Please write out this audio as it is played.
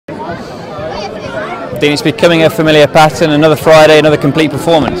Dean, it's becoming a familiar pattern. Another Friday, another complete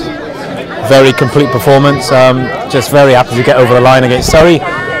performance. Very complete performance. Just very happy to get over the line against Surrey.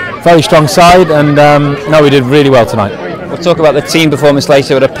 Very strong side, and no, we did really well tonight. We'll talk about the team performance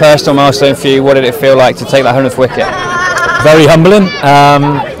later, but a personal milestone for you. What did it feel like to take that 100th wicket? Very humbling.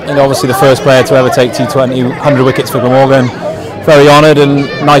 And obviously the first player to ever take T20 100 wickets for Glamorgan. Very honoured,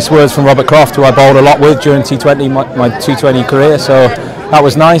 and nice words from Robert Croft, who I bowled a lot with during T20, my T20 career. So that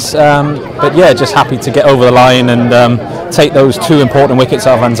was nice. But yeah, just happy to get over the line and take those two important wickets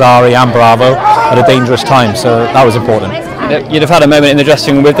out of Ansari and Bravo at a dangerous time. So that was important. You'd have had a moment in the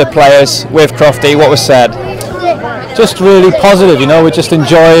dressing room with the players, with Crofty. What was said? Just really positive, you know. We're just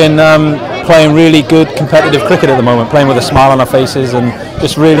enjoying playing really good competitive cricket at the moment, playing with a smile on our faces and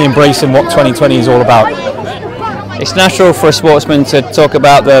just really embracing what 2020 is all about. It's natural for a sportsman to talk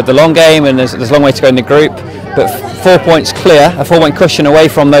about the long game, and there's a long way to go in the group, but 4 points clear, a 4-point cushion away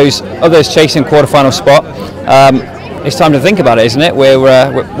from those others chasing quarter-final spot. It's time to think about it, isn't it?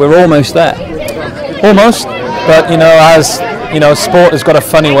 We're almost there. Almost, but you know, as you know, sport has got a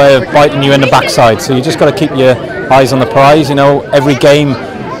funny way of biting you in the backside, so you just got to keep your eyes on the prize. You know, every game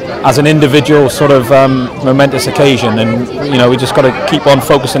as an individual sort of momentous occasion, and you know, we just got to keep on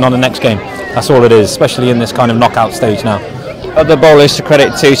focusing on the next game. That's all it is, especially in this kind of knockout stage now. Other bowlers to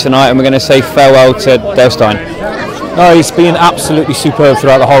credit to tonight, and we're going to say farewell to Delstein. No, he's been absolutely superb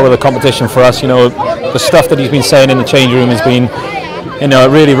throughout the whole of the competition for us. You know, the stuff that he's been saying in the change room has been, you know,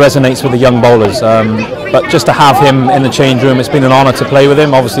 it really resonates with the young bowlers. But just to have him in the change room, it's been an honour to play with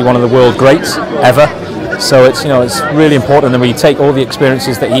him. Obviously, one of the world greats ever. So it's, you know, it's really important that we take all the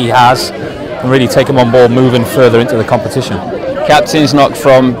experiences that he has and really take him on board, moving further into the competition. Captain's knock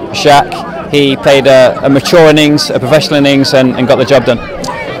from Shaq. He played a mature innings, a professional innings, and got the job done.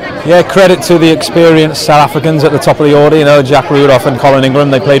 Yeah, credit to the experienced South Africans at the top of the order. You know, Jack Rudolph and Colin Ingram.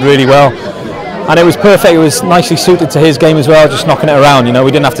 They played really well, and it was perfect. It was nicely suited to his game as well, just knocking it around. You know,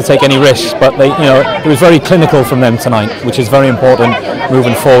 we didn't have to take any risks, but they, you know, it was very clinical from them tonight, which is very important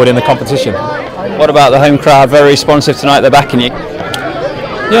moving forward in the competition. What about the home crowd? Very responsive tonight. They're backing you.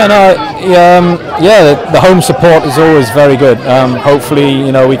 Yeah, no, the home support is always very good. Hopefully,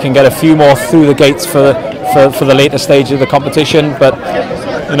 you know, we can get a few more through the gates for the later stage of the competition. But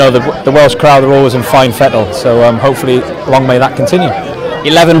you know, the Welsh crowd are always in fine fettle. So hopefully, long may that continue.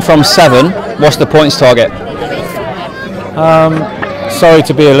 11 from 7. What's the points target? Sorry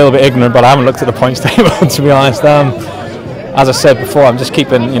to be a little bit ignorant, but I haven't looked at the points table, to be honest. As I said before, I'm just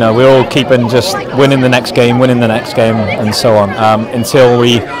keeping, you know, we're all keeping just winning the next game, and so on, until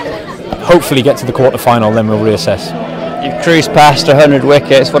we hopefully get to the quarter-final, then we'll reassess. You've cruised past 100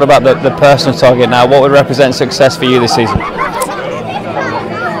 wickets. What about the personal target now? What would represent success for you this season?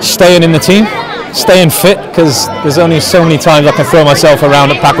 Staying in the team, staying fit, because there's only so many times I can throw myself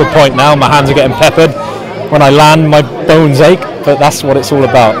around at Packwood Point now. My hands are getting peppered. When I land, my bones ache, but that's what it's all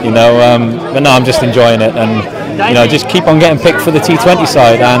about, you know. But no, I'm just enjoying it, and you know, just keep on getting picked for the T20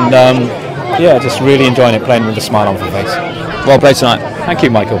 side, and yeah, just really enjoying it, playing with a smile on my face. Well played tonight. Thank you,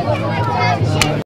 Michael.